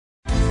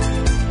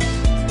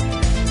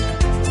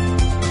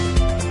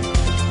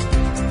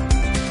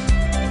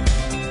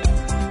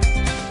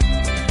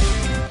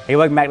Hey,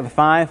 welcome back to the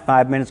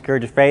 5 minutes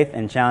Courage of Faith,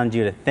 and challenge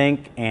you to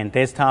think. And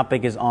today's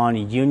topic is on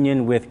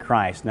union with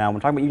Christ. Now, when we're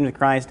talking about union with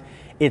Christ,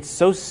 it's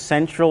so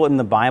central in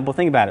the Bible.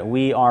 Think about it.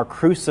 We are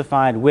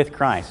crucified with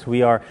Christ.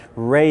 We are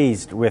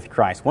raised with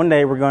Christ. One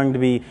day we're going to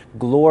be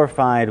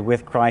glorified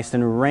with Christ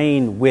and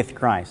reign with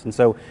Christ. And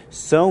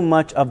so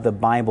much of the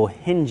Bible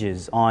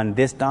hinges on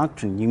this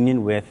doctrine,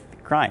 union with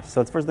Christ. So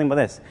let's first think about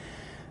this.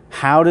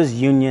 How does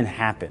union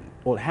happen?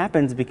 Well, it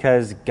happens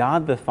because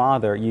God the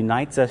Father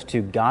unites us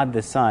to God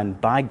the Son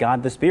by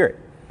God the Spirit.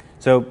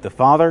 So the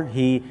Father,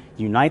 He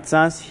unites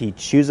us. He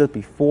chooses us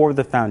before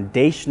the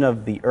foundation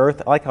of the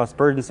earth. I like how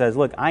Spurgeon says,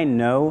 look, I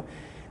know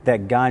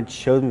that God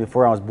chose me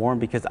before I was born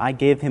because I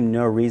gave Him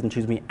no reason to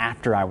choose me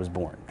after I was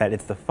born. That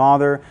it's the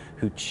Father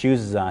who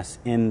chooses us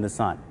in the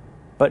Son.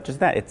 But just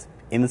that, it's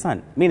in the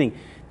Son. Meaning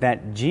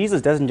that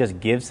Jesus doesn't just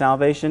give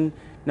salvation.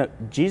 No,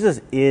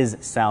 Jesus is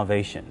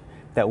salvation.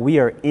 That we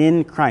are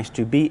in Christ.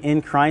 To be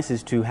in Christ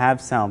is to have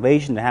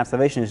salvation. To have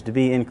salvation is to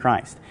be in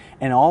Christ.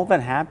 And all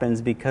that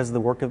happens because of the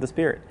work of the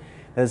Spirit.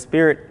 The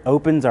Spirit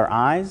opens our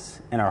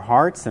eyes and our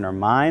hearts and our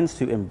minds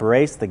to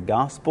embrace the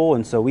gospel.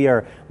 And so we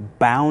are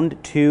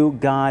bound to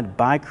God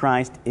by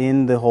Christ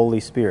in the Holy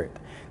Spirit.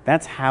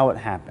 That's how it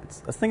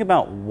happens. Let's think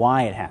about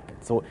why it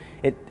happens. So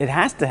it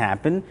has to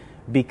happen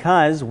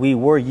because we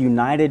were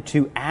united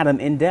to Adam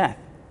in death.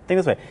 Think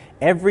this way.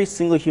 Every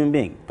single human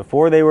being,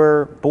 before they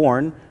were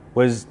born,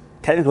 was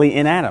technically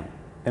in Adam.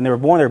 And they were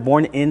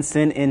born in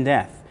sin, in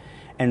death.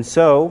 And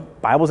so,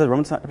 Bible says,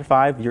 Romans chapter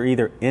 5, you're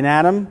either in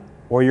Adam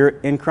or you're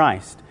in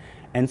Christ.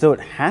 And so it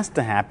has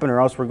to happen,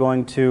 or else we're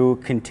going to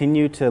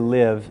continue to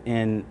live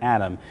in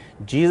Adam.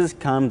 Jesus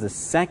comes, the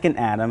second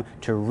Adam,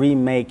 to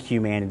remake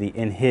humanity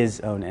in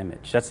His own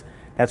image.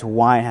 That's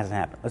why it has to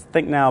happen. Let's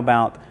think now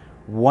about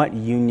what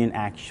union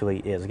actually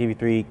is. I'll give you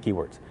 3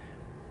 keywords.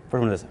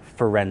 First one is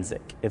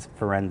forensic. It's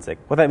forensic.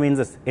 What that means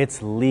is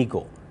it's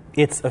legal.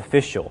 It's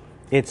official.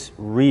 It's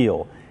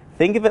real.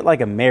 Think of it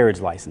like a marriage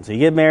license. So you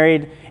get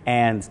married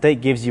and the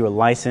state gives you a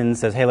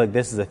license, says, hey, look,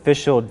 this is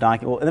official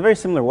document. Well, in a very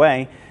similar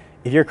way,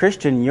 if you're a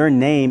Christian, your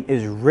name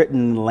is written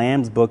in the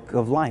Lamb's Book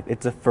of Life.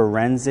 It's a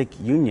forensic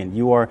union.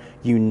 You are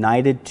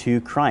united to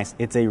Christ.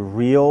 It's a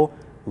real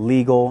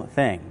legal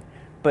thing.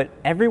 But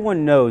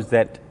everyone knows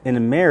that in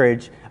a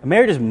marriage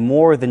is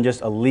more than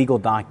just a legal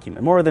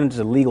document, more than just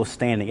a legal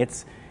standing.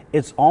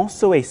 It's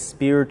also a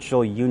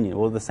spiritual union.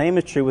 Well, the same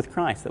is true with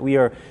Christ, that we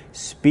are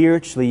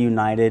spiritually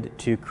united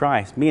to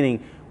Christ,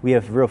 meaning we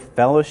have real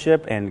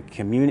fellowship and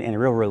communion and a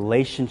real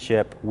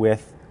relationship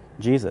with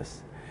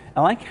Jesus. I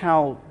like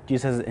how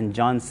Jesus says it in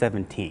John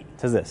 17. It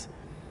says this,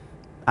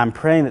 I'm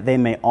praying that they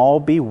may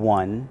all be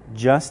one,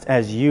 just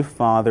as you,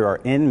 Father,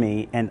 are in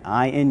me and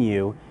I in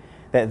you,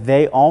 that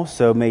they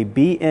also may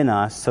be in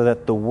us, so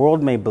that the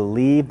world may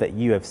believe that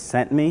you have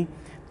sent me.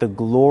 The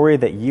glory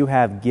that you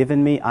have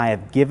given me, I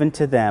have given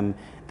to them,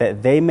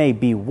 that they may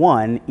be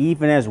one,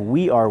 even as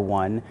we are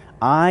one,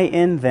 I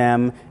in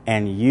them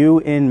and you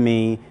in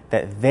me,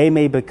 that they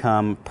may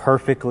become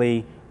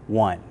perfectly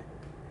one.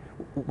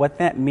 What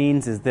that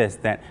means is this,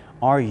 that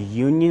our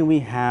union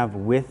we have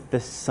with the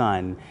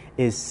Son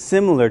is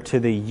similar to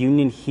the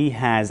union He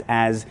has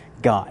as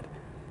God.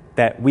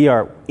 That we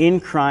are in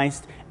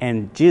Christ,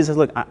 and Jesus says,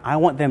 look, I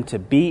want them to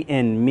be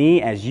in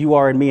me as you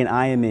are in me and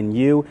I am in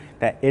you.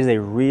 That is a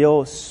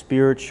real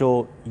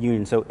spiritual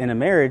union. So in a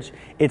marriage,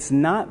 it's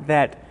not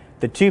that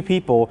the two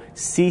people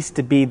cease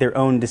to be their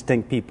own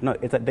distinct people. No,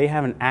 it's that they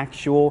have an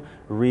actual,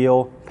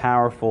 real,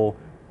 powerful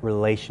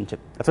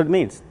relationship. That's what it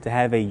means to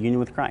have a union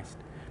with Christ.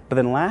 But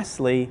then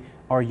lastly,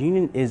 our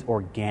union is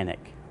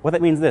organic. What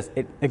that means is this,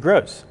 it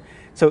grows.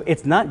 So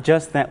it's not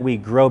just that we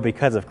grow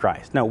because of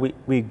Christ. No,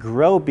 we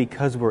grow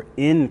because we're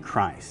in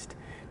Christ.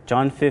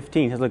 John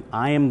 15 says, look,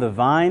 I am the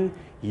vine,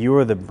 you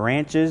are the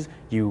branches,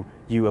 you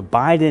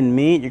abide in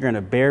me, you're going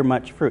to bear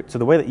much fruit. So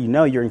the way that you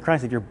know you're in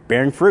Christ is if you're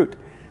bearing fruit.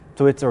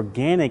 So it's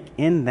organic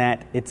in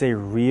that it's a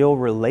real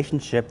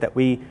relationship that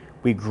we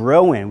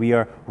grow in. We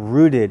are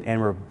rooted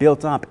and we're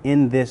built up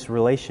in this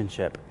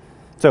relationship.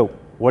 So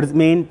what does it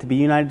mean to be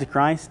united to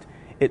Christ?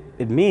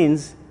 It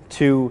means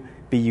to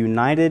be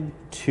united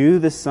to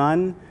the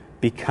Son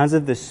because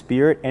of the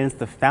Spirit, and it's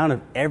the fount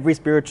of every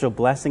spiritual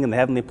blessing in the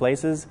heavenly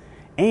places,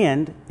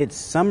 and it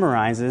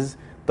summarizes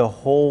the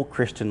whole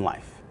Christian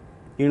life.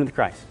 Union with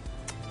Christ.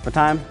 For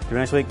time, through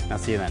next week, I'll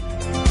see you then.